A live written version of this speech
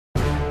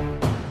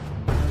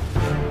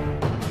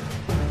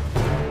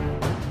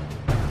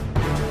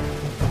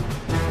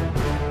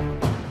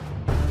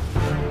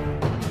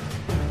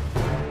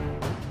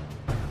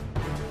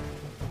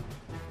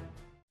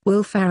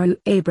Will Farrah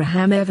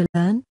Abraham ever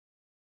learn?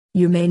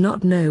 You may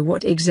not know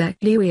what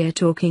exactly we're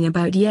talking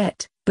about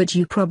yet, but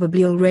you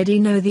probably already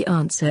know the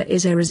answer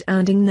is a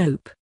resounding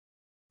nope.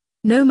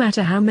 No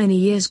matter how many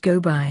years go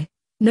by,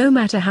 no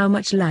matter how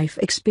much life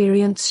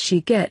experience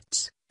she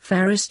gets,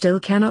 Farrah still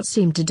cannot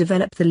seem to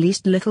develop the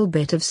least little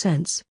bit of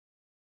sense.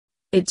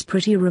 It's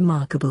pretty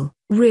remarkable,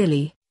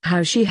 really,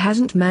 how she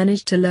hasn't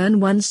managed to learn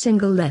one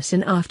single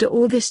lesson after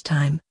all this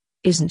time,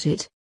 isn't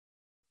it?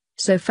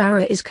 So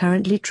Farrah is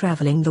currently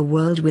traveling the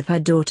world with her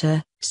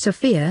daughter,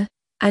 Sophia,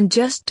 and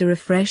just to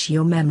refresh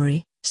your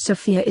memory,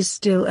 Sophia is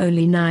still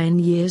only 9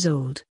 years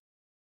old.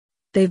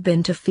 They've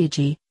been to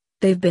Fiji,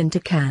 they've been to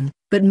Cannes,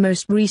 but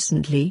most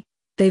recently,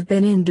 they've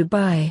been in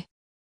Dubai.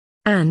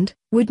 And,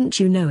 wouldn't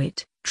you know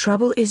it,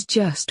 trouble is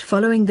just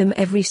following them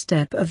every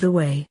step of the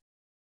way.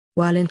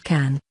 While in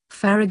Cannes,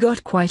 Farrah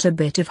got quite a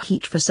bit of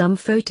heat for some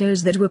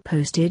photos that were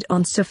posted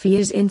on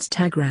Sophia's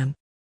Instagram.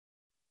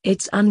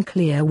 It's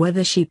unclear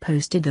whether she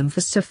posted them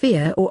for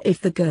Sophia or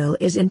if the girl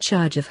is in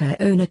charge of her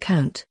own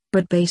account,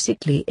 but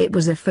basically it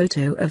was a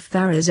photo of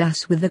Farrah's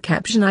ass with the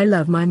caption "I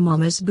love my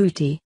mama's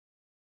booty."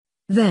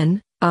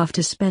 Then,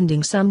 after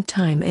spending some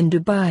time in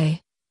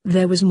Dubai,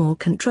 there was more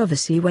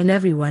controversy when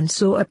everyone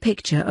saw a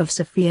picture of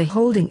Sophia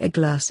holding a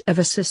glass of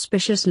a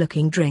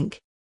suspicious-looking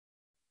drink.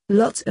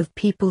 Lots of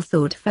people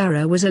thought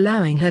Farrah was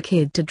allowing her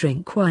kid to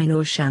drink wine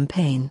or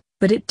champagne,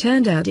 but it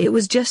turned out it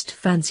was just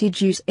fancy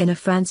juice in a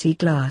fancy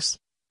glass,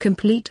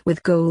 complete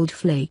with gold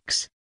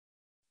flakes.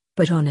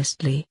 But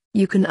honestly,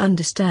 you can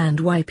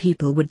understand why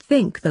people would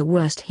think the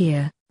worst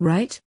here,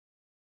 right?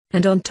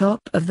 And on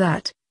top of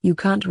that, you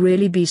can't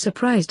really be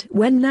surprised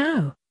when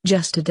now,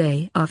 just a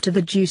day after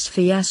the juice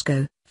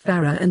fiasco,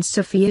 Farrah and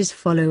Sophia's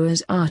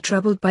followers are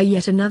troubled by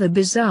yet another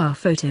bizarre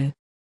photo.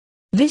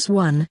 This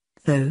one,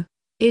 though,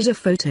 is a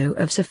photo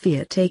of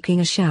Sophia taking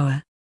a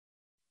shower.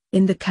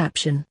 In the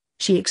caption,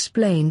 she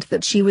explained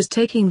that she was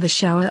taking the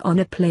shower on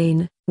a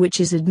plane, which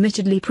is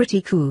admittedly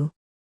pretty cool.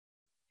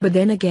 But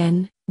then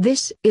again,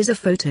 this is a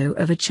photo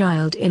of a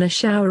child in a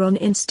shower on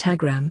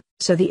Instagram,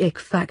 so the ick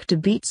factor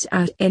beats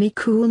out any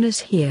coolness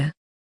here.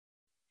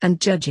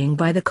 And judging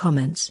by the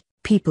comments,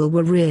 people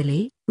were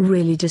really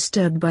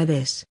disturbed by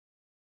this.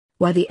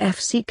 Why the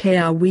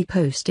FCK are we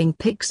posting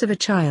pics of a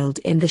child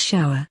in the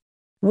shower?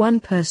 One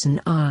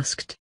person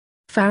asked.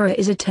 Farrah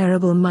is a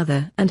terrible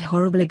mother and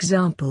horrible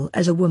example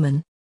as a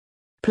woman.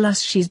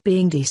 Plus she's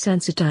being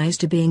desensitized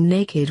to being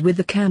naked with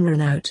the camera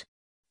out.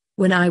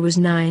 When I was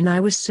 9 I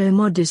was so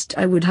modest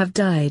I would have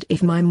died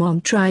if my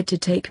mom tried to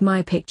take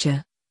my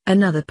picture,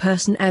 another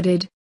person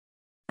added.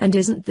 And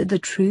isn't that the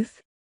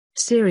truth?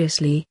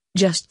 Seriously,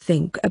 just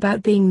think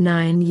about being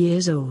 9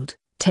 years old,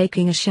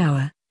 taking a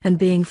shower, and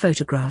being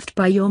photographed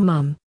by your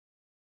mum.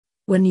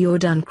 When you're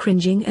done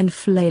cringing and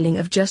flailing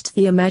of just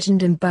the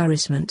imagined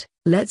embarrassment,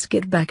 let's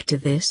get back to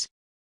this.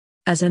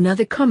 As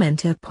another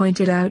commenter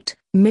pointed out,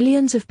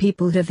 millions of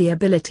people have the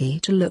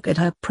ability to look at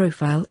her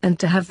profile and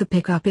to have the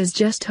pickup is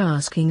just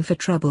asking for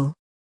trouble.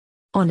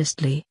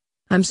 Honestly,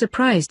 I'm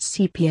surprised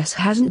CPS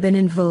hasn't been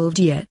involved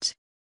yet.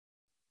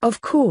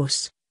 Of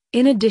course,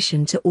 in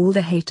addition to all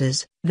the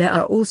haters, there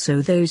are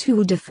also those who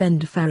will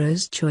defend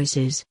Farrah's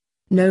choices,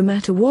 no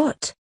matter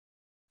what.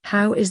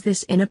 How is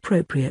this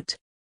inappropriate?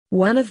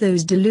 One of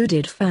those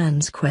deluded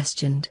fans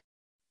questioned.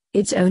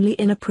 It's only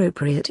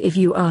inappropriate if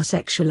you are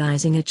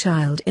sexualizing a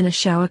child in a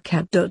shower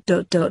cap. So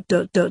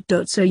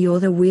you're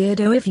the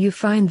weirdo if you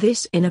find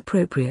this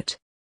inappropriate.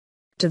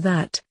 To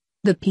that,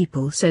 the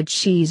people said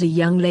she's a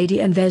young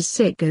lady and there's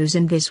sickos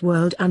in this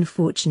world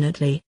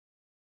unfortunately.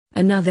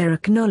 Another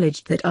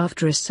acknowledged that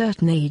after a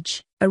certain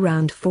age,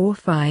 around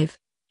 4-5,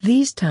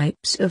 these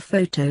types of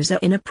photos are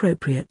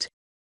inappropriate.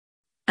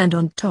 And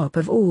on top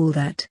of all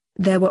that,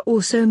 there were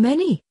also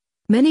many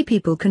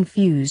people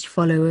confused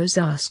followers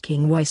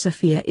asking why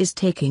Sophia is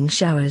taking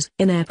showers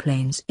in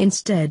airplanes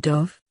instead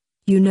of,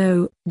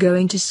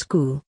 going to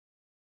school.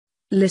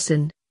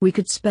 Listen, we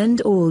could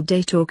spend all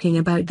day talking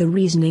about the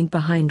reasoning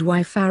behind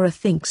why Farrah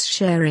thinks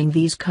sharing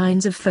these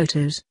kinds of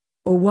photos,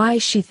 or why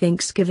she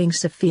thinks giving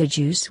Sophia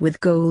juice with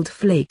gold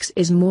flakes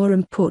is more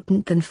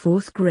important than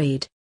 4th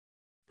grade.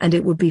 And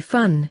it would be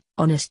fun,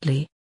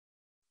 honestly.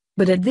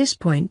 But at this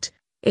point,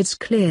 it's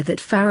clear that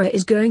Farrah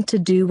is going to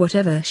do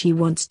whatever she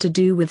wants to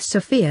do with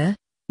Sophia,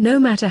 no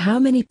matter how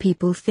many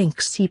people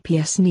think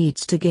CPS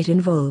needs to get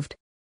involved.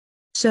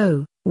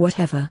 So,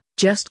 whatever,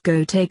 just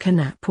go take a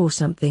nap or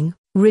something,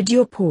 rid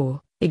your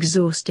poor,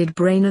 exhausted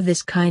brain of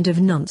this kind of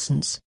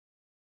nonsense.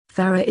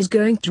 Farrah is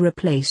going to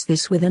replace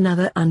this with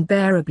another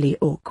unbearably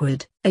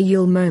awkward, a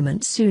you'll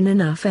moment soon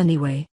enough anyway.